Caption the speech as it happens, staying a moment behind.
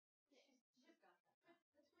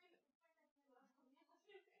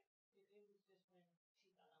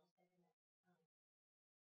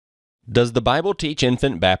Does the Bible teach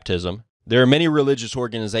infant baptism? There are many religious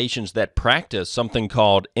organizations that practice something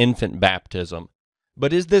called infant baptism.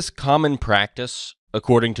 But is this common practice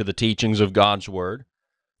according to the teachings of God's Word?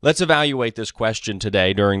 Let's evaluate this question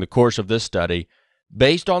today during the course of this study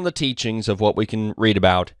based on the teachings of what we can read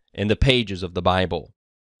about in the pages of the Bible.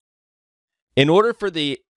 In order for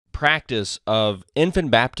the practice of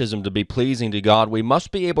infant baptism to be pleasing to God, we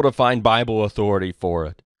must be able to find Bible authority for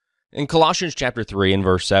it. In Colossians chapter 3 and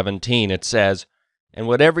verse 17, it says, "And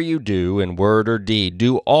whatever you do in word or deed,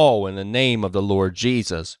 do all in the name of the Lord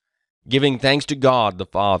Jesus, giving thanks to God the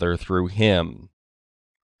Father through Him."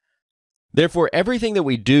 Therefore, everything that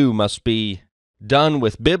we do must be done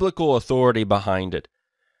with biblical authority behind it.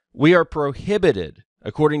 We are prohibited,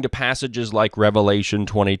 according to passages like Revelation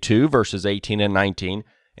 22, verses 18 and 19,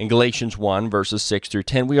 and Galatians 1, verses 6 through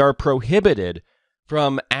 10, we are prohibited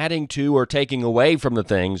from adding to or taking away from the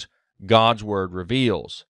things God's Word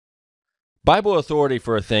reveals. Bible authority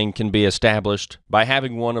for a thing can be established by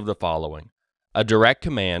having one of the following: a direct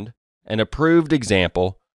command, an approved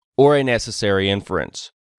example, or a necessary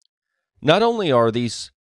inference. Not only are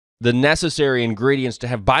these the necessary ingredients to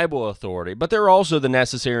have Bible authority, but they're also the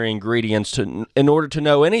necessary ingredients in order to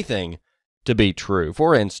know anything to be true.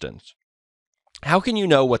 For instance, how can you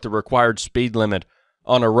know what the required speed limit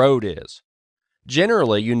on a road is?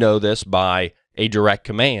 Generally, you know this by a direct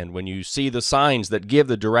command when you see the signs that give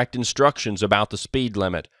the direct instructions about the speed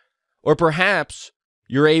limit. Or perhaps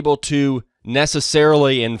you're able to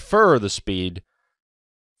necessarily infer the speed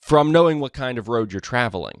from knowing what kind of road you're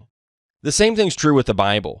traveling. The same thing's true with the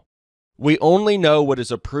Bible. We only know what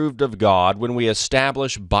is approved of God when we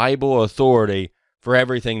establish Bible authority for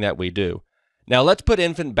everything that we do. Now let's put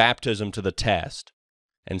infant baptism to the test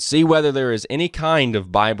and see whether there is any kind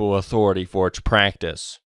of Bible authority for its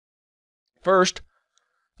practice. First,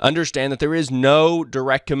 understand that there is no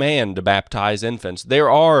direct command to baptize infants. There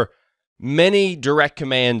are many direct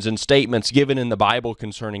commands and statements given in the Bible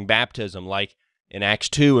concerning baptism, like in Acts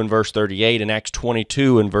 2 and verse 38 and Acts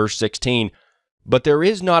 22 and verse 16, but there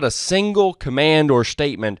is not a single command or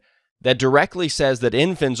statement that directly says that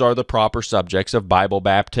infants are the proper subjects of Bible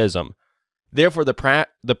baptism. Therefore,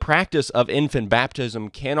 the practice of infant baptism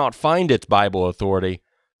cannot find its Bible authority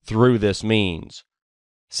through this means.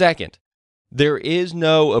 Second, there is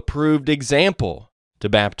no approved example to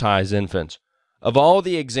baptize infants. Of all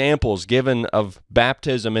the examples given of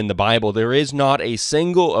baptism in the Bible, there is not a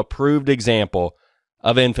single approved example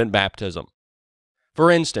of infant baptism.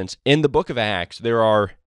 For instance, in the book of Acts, there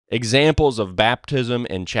are examples of baptism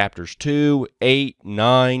in chapters 2, 8,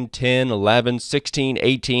 9, 10, 11, 16,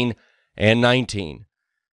 18, and 19.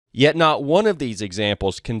 Yet not one of these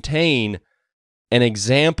examples contain an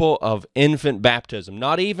example of infant baptism.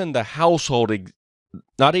 Not even the household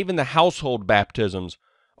baptisms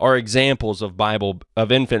are examples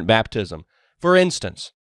of infant baptism. For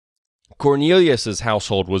instance, Cornelius'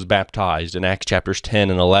 household was baptized in Acts chapters 10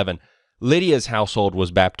 and 11. Lydia's household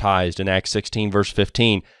was baptized in Acts 16 verse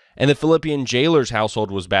 15, and the Philippian jailer's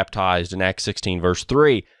household was baptized in Acts 16 verse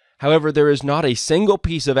 3. However, there is not a single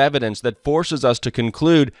piece of evidence that forces us to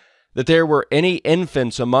conclude that there were any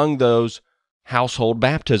infants among those household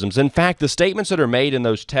baptisms. In fact, the statements that are made in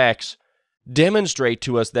those texts demonstrate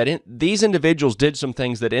to us that these individuals did some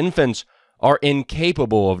things that infants are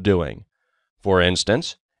incapable of doing. For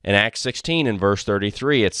instance, in Acts 16 and verse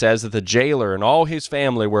 33, it says that the jailer and all his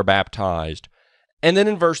family were baptized. And then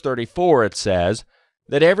in verse 34, it says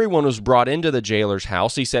that everyone was brought into the jailer's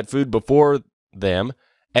house. He set food before them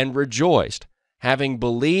and rejoiced, having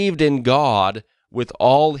believed in God with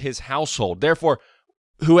all his household. Therefore,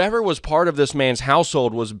 whoever was part of this man's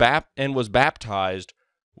household was baptized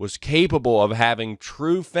was capable of having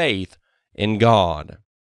true faith in God.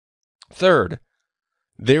 Third,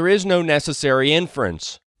 there is no necessary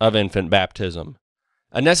inference of infant baptism.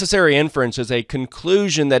 A necessary inference is a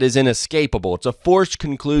conclusion that is inescapable. It's a forced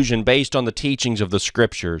conclusion based on the teachings of the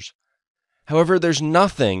Scriptures. However, there's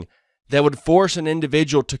nothing that would force an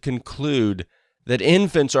individual to conclude that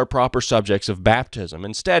infants are proper subjects of baptism.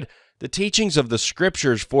 Instead, the teachings of the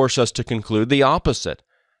Scriptures force us to conclude the opposite,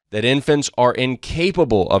 that infants are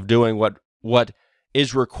incapable of doing what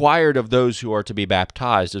is required of those who are to be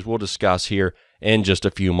baptized, as we'll discuss here in just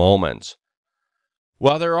a few moments.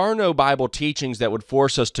 While there are no Bible teachings that would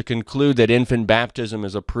force us to conclude that infant baptism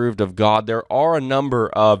is approved of God, there are a number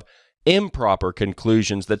of improper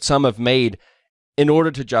conclusions that some have made in order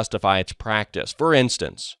to justify its practice. For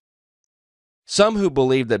instance, some who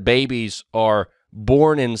believe that babies are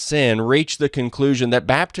born in sin reach the conclusion that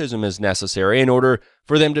baptism is necessary in order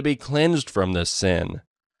for them to be cleansed from this sin.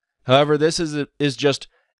 However, this is just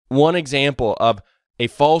one example of a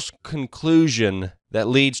false conclusion that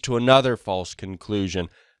leads to another false conclusion.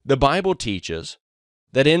 The Bible teaches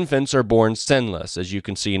that infants are born sinless, as you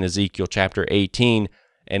can see in Ezekiel chapter 18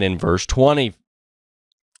 and in verse 20.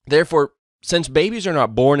 Therefore, since babies are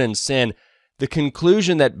not born in sin, the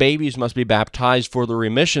conclusion that babies must be baptized for the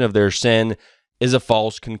remission of their sin is a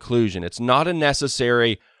false conclusion. It's not a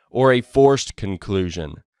necessary or a forced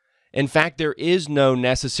conclusion. In fact, there is no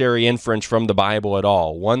necessary inference from the Bible at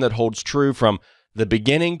all, one that holds true from the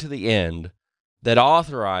beginning to the end, that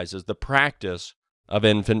authorizes the practice of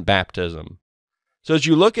infant baptism. So as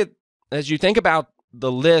you think about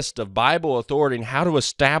the list of Bible authority and how to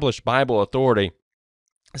establish Bible authority,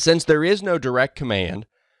 since there is no direct command,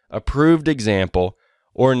 approved example,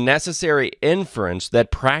 or necessary inference that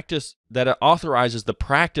authorizes the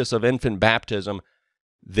practice of infant baptism,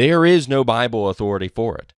 there is no Bible authority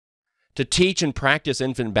for it. To teach and practice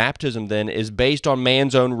infant baptism, then, is based on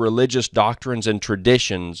man's own religious doctrines and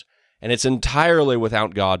traditions, and it's entirely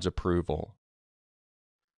without God's approval.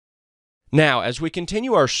 Now, as we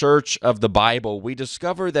continue our search of the Bible, we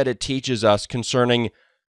discover that it teaches us concerning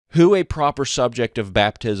who a proper subject of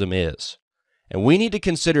baptism is. And we need to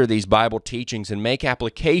consider these Bible teachings and make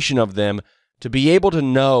application of them to be able to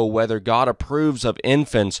know whether God approves of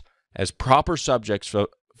infants as proper subjects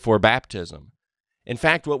for baptism. In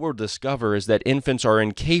fact, what we'll discover is that infants are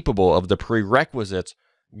incapable of the prerequisites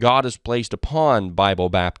God has placed upon Bible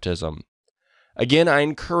baptism. Again, I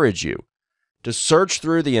encourage you to search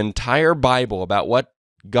through the entire Bible about what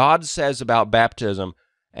God says about baptism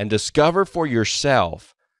and discover for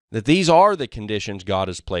yourself that these are the conditions God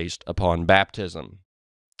has placed upon baptism.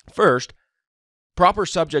 First, proper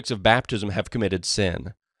subjects of baptism have committed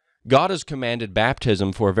sin. God has commanded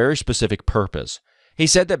baptism for a very specific purpose. He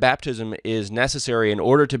said that baptism is necessary in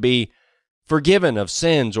order to be forgiven of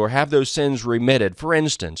sins or have those sins remitted. For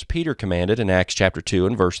instance, Peter commanded in Acts chapter 2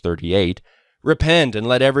 and verse 38, "Repent and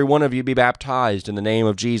let every one of you be baptized in the name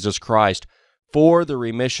of Jesus Christ for the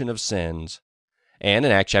remission of sins." And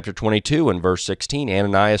in Acts chapter 22 and verse 16,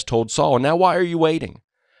 Ananias told Saul, "Now why are you waiting?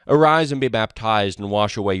 Arise and be baptized and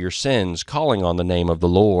wash away your sins, calling on the name of the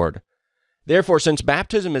Lord." Therefore, since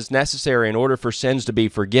baptism is necessary in order for sins to be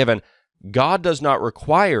forgiven, God does not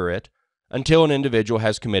require it until an individual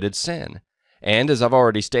has committed sin. And as I've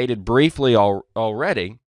already stated briefly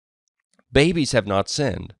already, babies have not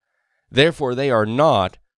sinned. Therefore, they are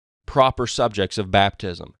not proper subjects of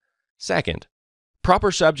baptism. Second,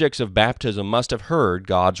 proper subjects of baptism must have heard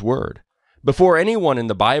God's word. Before anyone in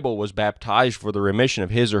the Bible was baptized for the remission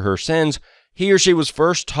of his or her sins, he or she was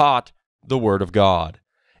first taught the word of God.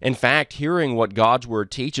 In fact, hearing what God's word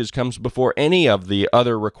teaches comes before any of the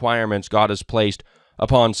other requirements God has placed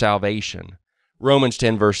upon salvation. Romans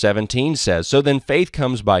 10 verse 17 says, "So then faith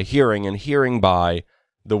comes by hearing, and hearing by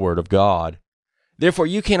the word of God." Therefore,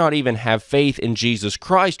 you cannot even have faith in Jesus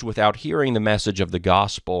Christ without hearing the message of the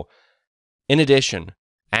gospel. In addition,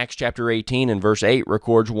 Acts chapter 18 and verse 8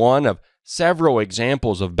 records one of several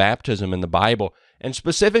examples of baptism in the Bible, and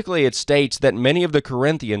specifically it states that many of the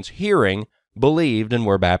Corinthians, hearing, believed and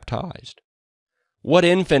were baptized. What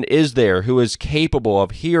infant is there who is capable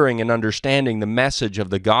of hearing and understanding the message of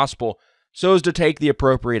the gospel so as to take the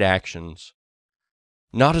appropriate actions?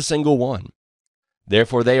 Not a single one.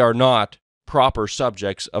 Therefore, they are not proper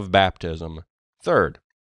subjects of baptism. Third,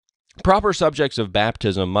 proper subjects of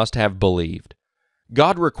baptism must have believed.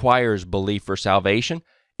 God requires belief for salvation.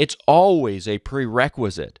 It's always a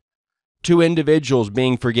prerequisite to individuals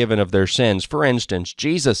being forgiven of their sins. For instance,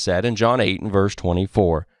 Jesus said in John 8 and verse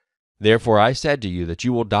 24, "Therefore I said to you that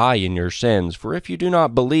you will die in your sins, for if you do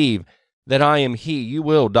not believe that I am He, you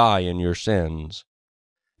will die in your sins."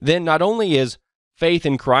 Then not only is faith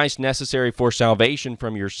in Christ necessary for salvation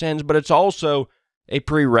from your sins, but it's also a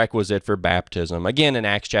prerequisite for baptism. Again, in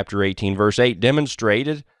Acts chapter 18, verse 8,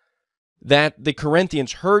 demonstrated that the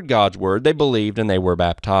Corinthians heard God's word, they believed, and they were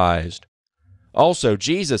baptized. Also,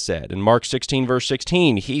 Jesus said in Mark 16, verse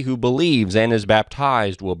 16, "He who believes and is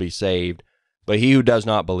baptized will be saved, but he who does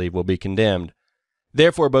not believe will be condemned."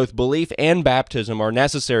 Therefore, both belief and baptism are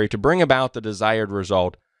necessary to bring about the desired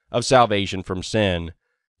result of salvation from sin.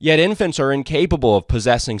 Yet infants are incapable of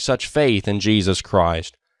possessing such faith in Jesus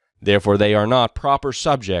Christ. Therefore, they are not proper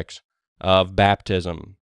subjects of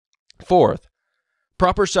baptism. Fourth,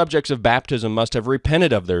 proper subjects of baptism must have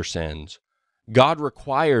repented of their sins. God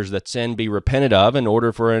requires that sin be repented of in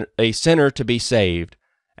order for a sinner to be saved.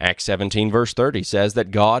 Acts 17 verse 30 says that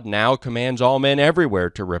God now commands all men everywhere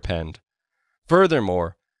to repent.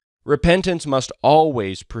 Furthermore, repentance must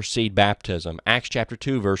always precede baptism. Acts chapter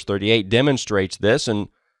 2 verse 38 demonstrates this, and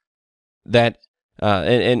that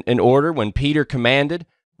in order when Peter commanded,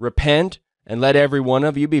 "Repent and let every one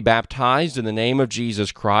of you be baptized in the name of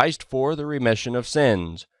Jesus Christ for the remission of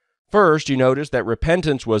sins." First, you notice that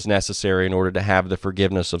repentance was necessary in order to have the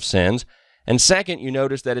forgiveness of sins. And second, you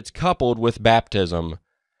notice that it's coupled with baptism.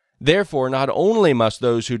 Therefore, not only must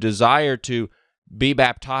those who desire to be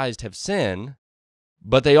baptized have sin,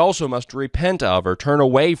 but they also must repent of or turn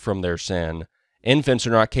away from their sin. Infants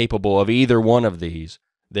are not capable of either one of these.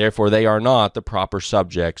 Therefore, they are not the proper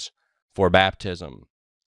subjects for baptism.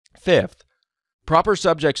 Fifth, proper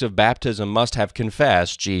subjects of baptism must have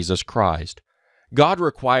confessed Jesus Christ. God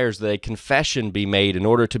requires that a confession be made in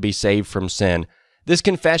order to be saved from sin. This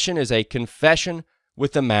confession is a confession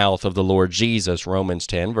with the mouth of the Lord Jesus, Romans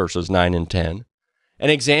 10, verses 9 and 10. An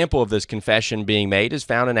example of this confession being made is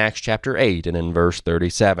found in Acts chapter 8 and in verse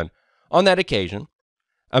 37. On that occasion,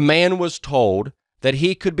 a man was told that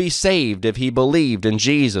he could be saved if he believed in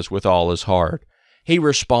Jesus with all his heart. He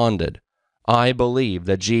responded, "I believe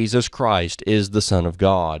that Jesus Christ is the Son of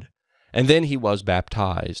God." And then he was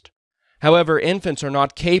baptized. However, infants are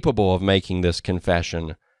not capable of making this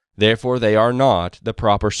confession. Therefore, they are not the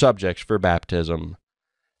proper subjects for baptism.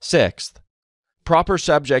 Sixth, proper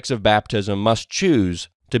subjects of baptism must choose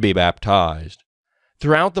to be baptized.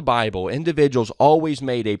 Throughout the Bible, individuals always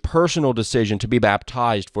made a personal decision to be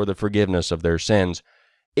baptized for the forgiveness of their sins.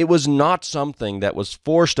 It was not something that was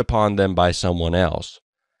forced upon them by someone else.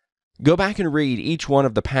 Go back and read each one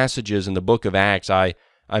of the passages in the book of Acts I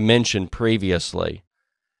mentioned previously.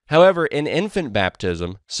 However, in infant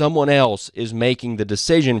baptism, someone else is making the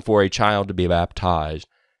decision for a child to be baptized.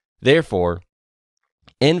 Therefore,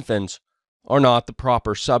 infants are not the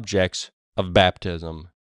proper subjects of baptism.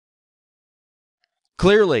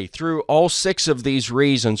 Clearly, through all 6 of these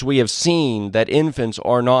reasons, we have seen that infants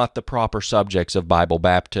are not the proper subjects of Bible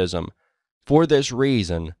baptism. For this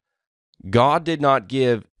reason, God did not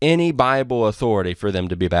give any Bible authority for them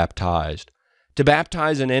to be baptized. To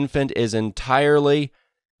baptize an infant is entirely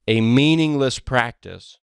a meaningless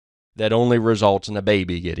practice that only results in a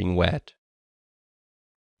baby getting wet.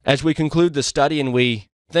 As we conclude the study and we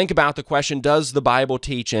think about the question, does the Bible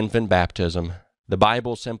teach infant baptism? The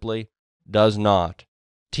Bible simply does not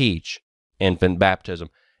teach infant baptism.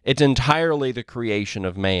 It's entirely the creation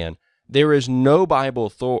of man. There is no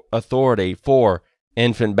Bible authority for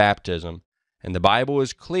infant baptism, and the Bible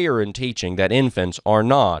is clear in teaching that infants are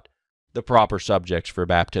not the proper subjects for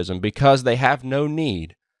baptism because they have no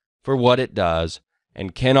need for what it does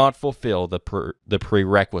and cannot fulfill the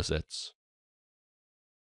prerequisites.